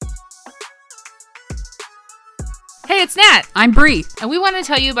Hey, it's Nat. I'm Bre. And we want to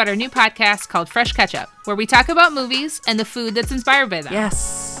tell you about our new podcast called Fresh Ketchup, where we talk about movies and the food that's inspired by them.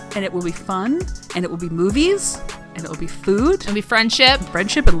 Yes. And it will be fun, and it will be movies, and it will be food. It'll be friendship.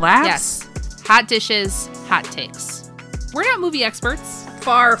 Friendship and laughs. Yes. Hot dishes, hot takes. We're not movie experts.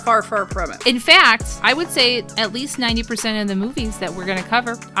 Far, far, far from it. In fact, I would say at least 90% of the movies that we're going to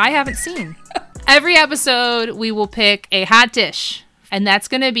cover, I haven't seen. Every episode, we will pick a hot dish. And that's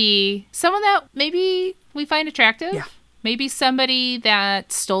going to be someone that maybe we find attractive. Yeah. Maybe somebody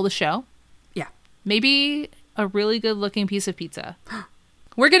that stole the show. Yeah. Maybe a really good looking piece of pizza.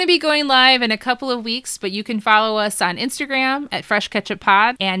 We're going to be going live in a couple of weeks, but you can follow us on Instagram at Fresh Ketchup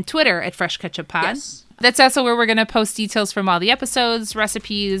Pod and Twitter at Fresh Ketchup Pod. Yes. That's also where we're going to post details from all the episodes,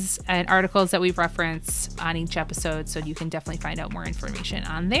 recipes, and articles that we reference on each episode, so you can definitely find out more information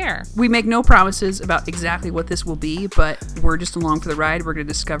on there. We make no promises about exactly what this will be, but we're just along for the ride. We're going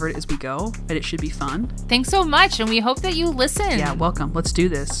to discover it as we go, and it should be fun. Thanks so much, and we hope that you listen. Yeah, welcome. Let's do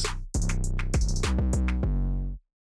this.